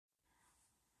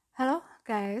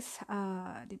guys,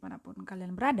 dimanapun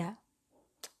kalian berada,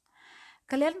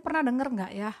 kalian pernah denger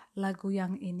nggak ya lagu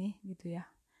yang ini gitu ya,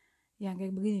 yang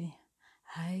kayak begini nih.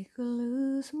 I could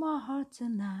lose my heart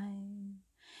tonight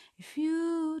if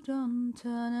you don't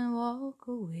turn and walk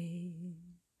away,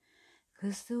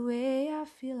 'cause the way I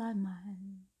feel I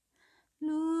might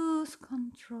lose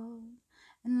control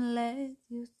and let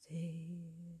you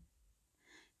stay,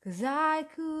 'cause I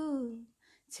could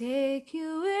take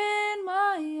you in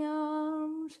my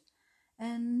arms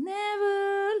and never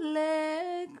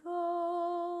let go.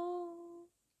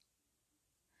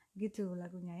 Gitu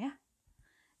lagunya ya.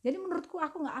 Jadi menurutku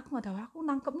aku nggak tahu, aku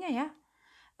nangkepnya ya.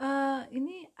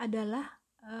 Ini adalah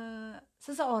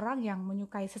seseorang yang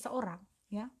menyukai seseorang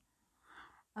ya.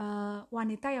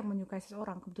 Wanita yang menyukai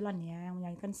seseorang, kebetulan ya, yang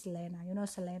menyanyikan Selena,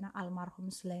 Selena,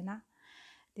 almarhum Selena.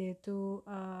 Dia itu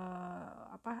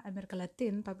Amerika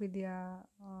Latin, tapi dia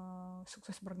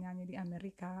sukses bernyanyi di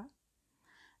Amerika,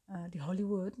 di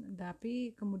Hollywood,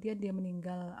 tapi kemudian dia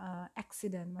meninggal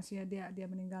accident, maksudnya dia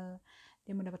meninggal,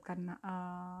 dia mendapatkan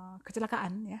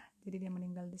kecelakaan ya, jadi dia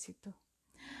meninggal di situ.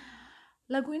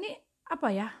 Lagu ini apa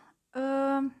ya?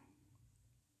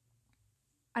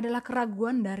 Adalah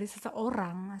keraguan dari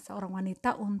seorang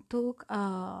wanita untuk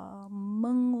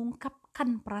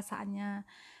mengungkapkan perasaannya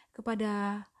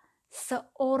kepada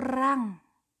seorang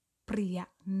pria.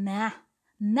 Nah.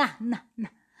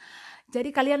 Jadi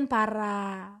kalian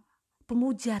para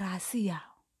pemuja rahasia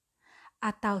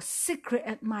atau secret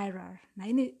admirer. Nah,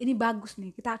 ini bagus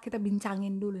nih. Kita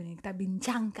bincangin dulu nih, kita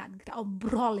bincangkan, kita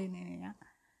obrolin ini ya.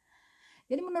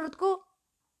 Jadi menurutku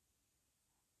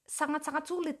sangat-sangat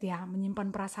sulit ya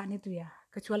menyimpan perasaan itu ya,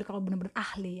 kecuali kalau benar-benar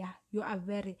ahli ya. You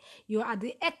are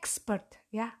the expert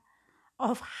ya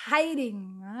of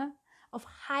hiding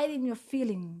your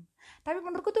feeling. Tapi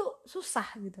menurutku tuh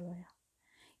susah gitu loh ya.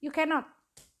 You cannot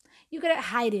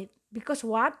hide it because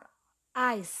what?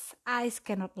 Eyes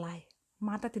cannot lie.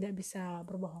 Mata tidak bisa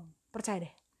berbohong. Percaya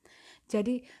deh.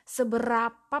 Jadi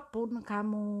seberapapun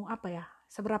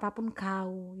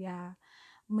kau ya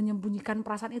menyembunyikan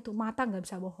perasaan itu, mata nggak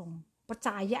bisa bohong.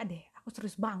 Percaya deh, aku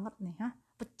serius banget nih,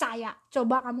 percaya.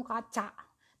 Coba kamu kaca,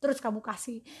 terus kamu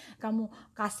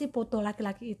kasih foto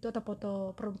laki-laki itu atau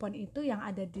foto perempuan itu yang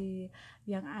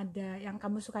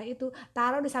kamu suka itu,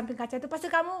 taruh di samping kaca itu, pasti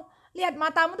kamu lihat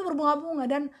matamu tuh berbunga-bunga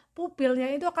dan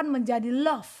pupilnya itu akan menjadi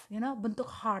love,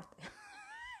 bentuk heart.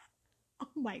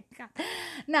 Oh my god.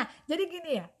 Nah, jadi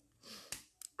gini ya,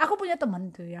 aku punya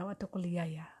teman tuh ya waktu kuliah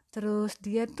ya. Terus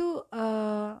dia tuh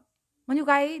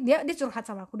menyukai, dia curhat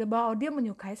sama aku, dia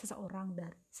menyukai seseorang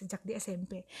dari sejak di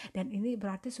SMP, dan ini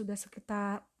berarti sudah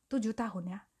sekitar 7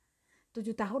 tahun ya.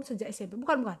 7 tahun sejak SMP,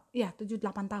 bukan, iya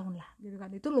 7-8 tahun lah gitu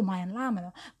kan. Itu lumayan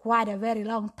lama, quite a very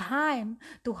long time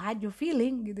to hide your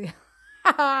feeling gitu ya.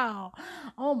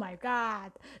 Oh my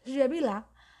god. Terus dia bilang,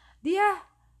 dia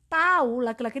tahu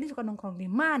laki-laki ini suka nongkrong di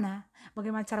mana,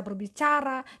 bagaimana cara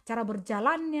berbicara, cara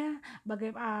berjalannya,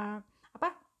 bagaimana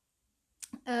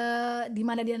di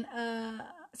mana dia,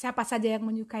 siapa saja yang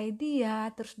menyukai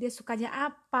dia, terus dia sukanya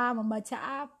apa, membaca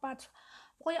apa, terus,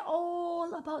 pokoknya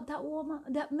all about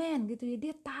that man gitu ya.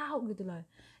 Dia tahu gitu loh.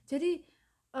 Jadi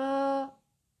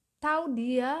tahu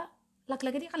dia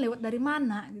laki-laki ini kan lewat dari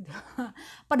mana gitu.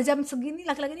 Pada jam segini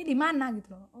laki-laki ini di mana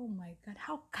gitu loh. Oh my god,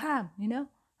 how come,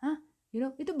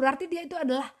 itu berarti dia itu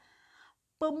adalah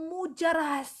pemuja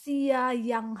rahasia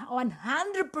yang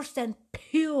 100%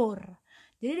 pure.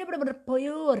 Jadi dia benar-benar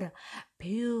pure,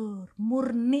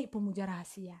 murni pemuja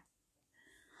rahasia.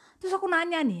 Terus aku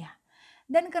nanya nih ya,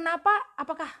 dan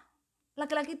apakah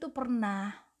laki-laki itu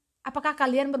apakah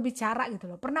kalian berbicara gitu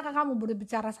loh? Pernahkah kamu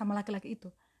berbicara sama laki-laki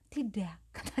itu? Tidak,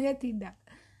 katanya tidak.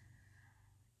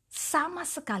 Sama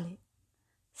sekali,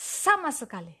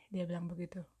 dia bilang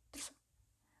begitu. Terus,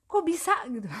 kok bisa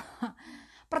gitu?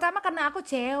 Pertama karena aku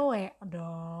cewek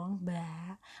dong,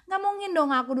 Mbak. Nggak mungkin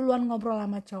dong aku duluan ngobrol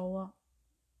sama cowok.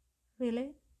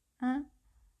 Really?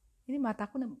 Ini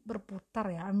mataku berputar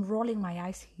ya. I'm rolling my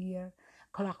eyes here.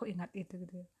 Kalau aku ingat itu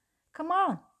gitu. Come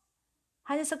on.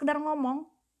 Hanya sekedar ngomong.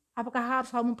 Apakah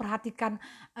harus kamu perhatikan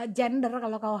gender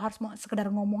kalau kau harus sekedar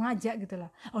ngomong aja gitu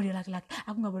loh. Oh dia laki-laki,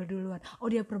 aku gak boleh duluan. Oh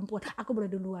dia perempuan, aku boleh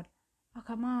duluan. Oh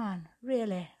come on,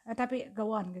 really? Tapi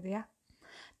go on gitu ya.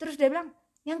 Terus dia bilang,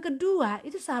 yang kedua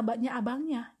itu sahabatnya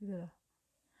abangnya gitu loh.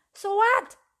 So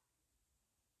what?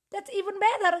 That's even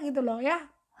better gitu loh ya.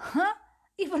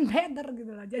 Even better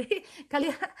gitu loh. Jadi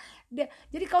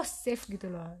jadi kau safe gitu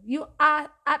loh. You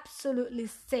are absolutely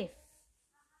safe.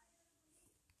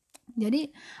 Jadi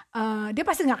dia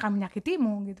pasti nggak akan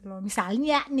menyakitimu gitu loh.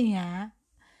 Misalnya nih ya.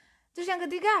 Terus yang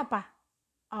ketiga apa?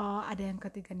 Oh ada yang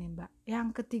ketiga nih Mbak. Yang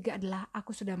ketiga adalah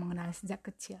aku sudah mengenal sejak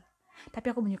kecil.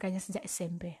 tapi aku menyukainya sejak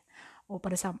SMP.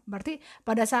 Berarti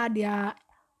pada saat dia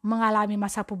mengalami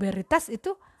masa pubertas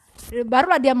itu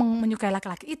barulah dia menyukai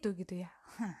laki-laki itu gitu ya.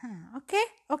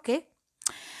 Oke.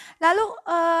 Lalu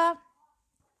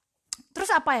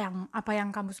terus apa yang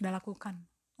kamu sudah lakukan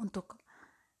untuk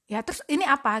ya, terus ini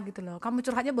apa gitu loh, kamu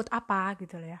curhatnya buat apa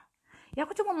gitu loh ya. Ya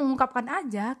aku cuma mengungkapkan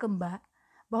aja ke Mbak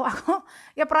bahwa aku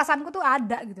ya perasaanku tuh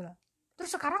ada gitu loh.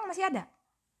 Terus sekarang masih ada.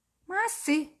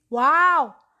 Masih.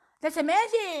 Wow. That's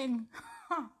amazing.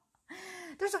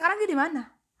 Terus sekarang dia di mana?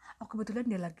 Oh, kebetulan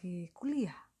dia lagi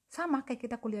kuliah. Sama kayak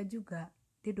kita kuliah juga.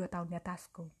 Dia 2 tahun di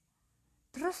atasku.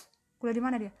 Terus kuliah di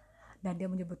mana dia? Dan dia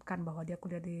menyebutkan bahwa dia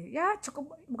kuliah di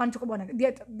bukan cukup bonafit,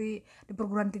 dia di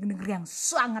perguruan tinggi negeri yang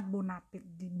sangat bonafit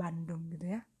di Bandung gitu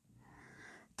ya.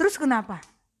 Terus kenapa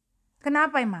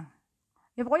emang?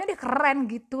 Ya pokoknya dia keren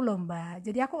gitu loh Mbak.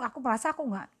 Jadi aku merasa aku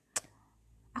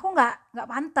nggak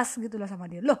pantas gitu loh sama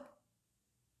dia loh.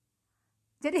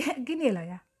 Jadi gini loh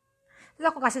ya. Terus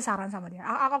aku kasih saran sama dia.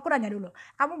 Aku nanya dulu,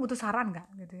 kamu butuh saran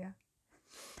nggak gitu ya?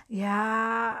 Ya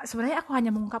sebenarnya aku hanya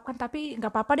mengungkapkan, tapi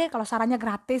nggak apa-apa deh kalau sarannya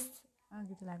gratis.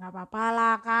 Gitu lah, nggak apa-apa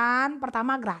lah kan.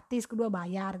 Pertama gratis, kedua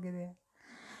bayar gitu ya.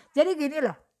 Jadi gini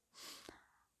loh.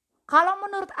 Kalau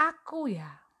menurut aku ya,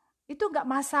 itu nggak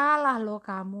masalah loh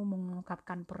kamu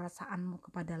mengungkapkan perasaanmu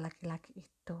kepada laki-laki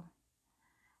itu.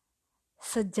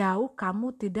 Sejauh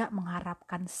kamu tidak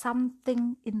mengharapkan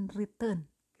something in return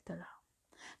gitu loh.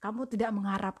 Kamu tidak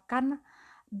mengharapkan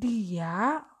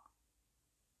dia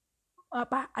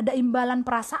ada imbalan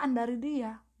perasaan dari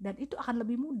dia, dan itu akan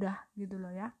lebih mudah gitu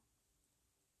loh ya.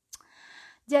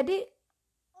 Jadi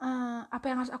apa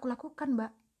yang harus aku lakukan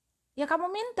Mbak? Ya kamu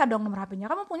minta dong nomor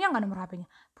HP-nya. Kamu punya nggak nomor HP-nya?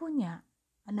 Punya.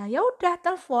 Nah ya udah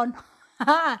telepon.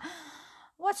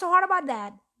 What's so hard about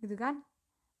that? Gitu kan?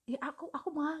 Ya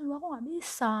aku malu, aku nggak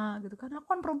bisa gitu kan. Aku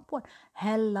kan perempuan.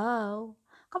 Hello,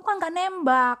 kamu kan nggak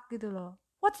nembak gitu loh.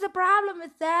 What's the problem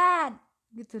with that?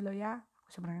 Gitu loh ya. Aku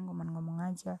sebenarnya ngomong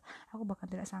aja. Aku bahkan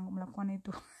tidak sanggup melakukan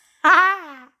itu.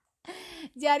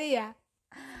 Jadi ya,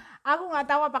 aku nggak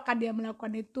tahu apakah dia melakukan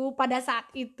itu pada saat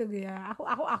itu ya.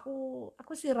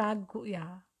 Aku sih ragu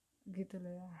ya, gitu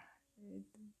loh ya.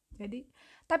 Jadi,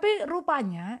 tapi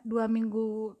rupanya 2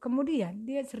 minggu kemudian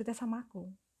dia cerita sama aku.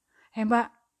 Mbak,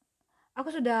 aku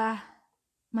sudah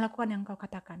melakukan yang kau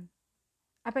katakan.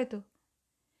 Apa itu?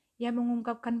 Ya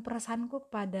mengungkapkan perasaanku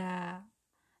kepada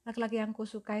laki-laki yang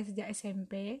kusukai sejak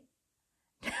SMP.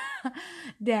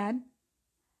 Dan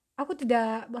aku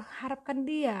tidak mengharapkan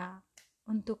dia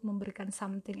untuk memberikan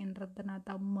something in return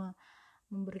atau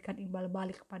memberikan imbal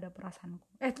balik kepada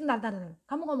perasaanku. Bentar.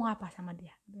 Kamu ngomong apa sama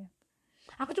dia?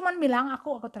 Aku cuman bilang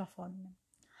aku telepon.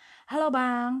 Halo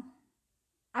bang,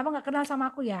 abang gak kenal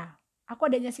sama aku ya? Aku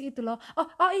adanya si itu loh.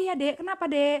 Oh iya dek, kenapa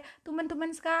dek?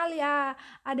 Tumen sekali ya.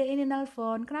 Adek ini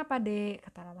nelpon. Kenapa dek?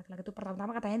 Kata laki-laki itu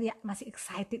pertama katanya dia masih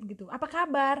excited gitu. Apa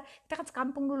kabar? Kita kan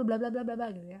sekampung dulu bla bla bla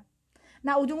bla gitu ya.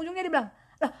 Nah ujung-ujungnya dia bilang,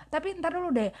 loh tapi ntar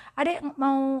dulu deh, adek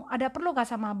mau ada perlu gak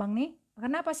sama abang nih?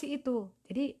 Kenapa sih itu?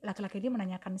 Jadi laki-laki ini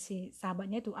menanyakan si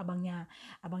sahabatnya itu, abangnya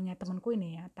temanku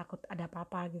ini ya, takut ada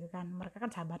apa-apa gitu kan. Mereka kan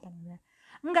sahabatan gitu ya.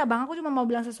 Enggak bang, aku cuma mau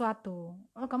bilang sesuatu.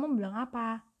 Oh kamu bilang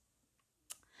apa?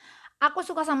 Aku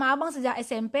suka sama abang sejak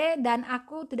SMP dan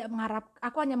aku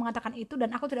hanya mengatakan itu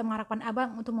dan aku tidak mengharapkan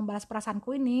abang untuk membalas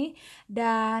perasaanku ini,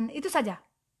 dan itu saja.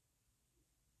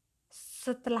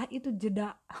 Setelah itu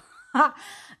jeda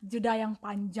yang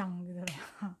panjang gitu ya.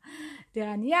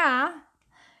 Dan ya,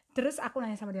 terus aku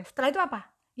nanya sama dia, setelah itu apa?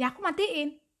 Ya aku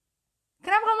matiin.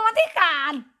 Kenapa kamu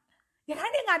matikan? Ya karena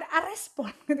dia gak ada respon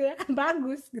gitu ya, kan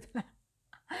bagus gitu lah.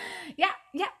 Ya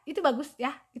itu bagus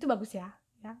ya.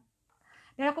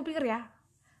 Dan aku pikir ya,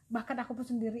 bahkan aku pun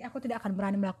sendiri, aku tidak akan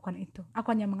berani melakukan itu.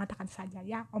 Aku hanya mengatakan saja,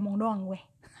 ya omong doang gue.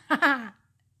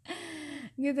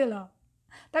 Gitu loh.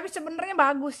 Tapi sebenarnya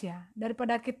bagus ya,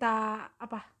 daripada kita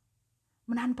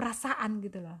menahan perasaan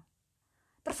gitu loh.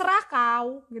 Terserah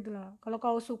kau gitu loh. Kalau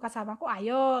kau suka sama aku,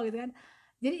 ayo gitu kan.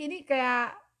 Jadi ini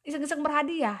kayak iseng-iseng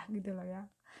berhadiah gitu loh ya.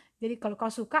 Jadi kalau kau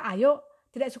suka, ayo.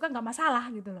 Tidak suka nggak masalah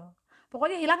gitu loh.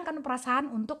 Pokoknya hilangkan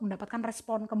perasaan untuk mendapatkan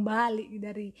respon kembali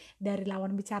dari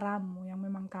lawan bicaramu yang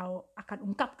memang kau akan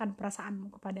ungkapkan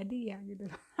perasaanmu kepada dia gitu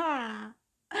loh.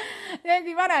 Ya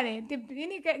gimana nih?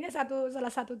 Ini kayaknya salah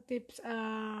satu tips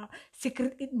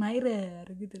secret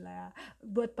admirer gitu lah.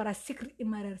 Buat para secret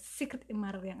admirer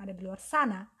yang ada di luar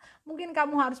sana, mungkin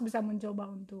kamu harus bisa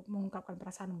mencoba untuk mengungkapkan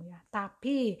perasaanmu ya.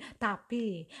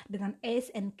 Tapi dengan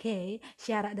S and K,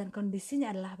 syarat dan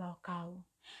kondisinya adalah bahwa kau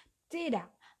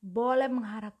tidak boleh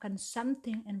mengharapkan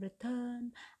something in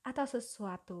return atau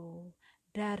sesuatu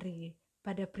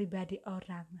pada pribadi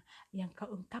orang yang kau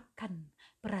ungkapkan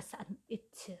perasaan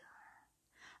itu.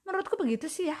 Menurutku begitu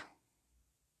sih ya.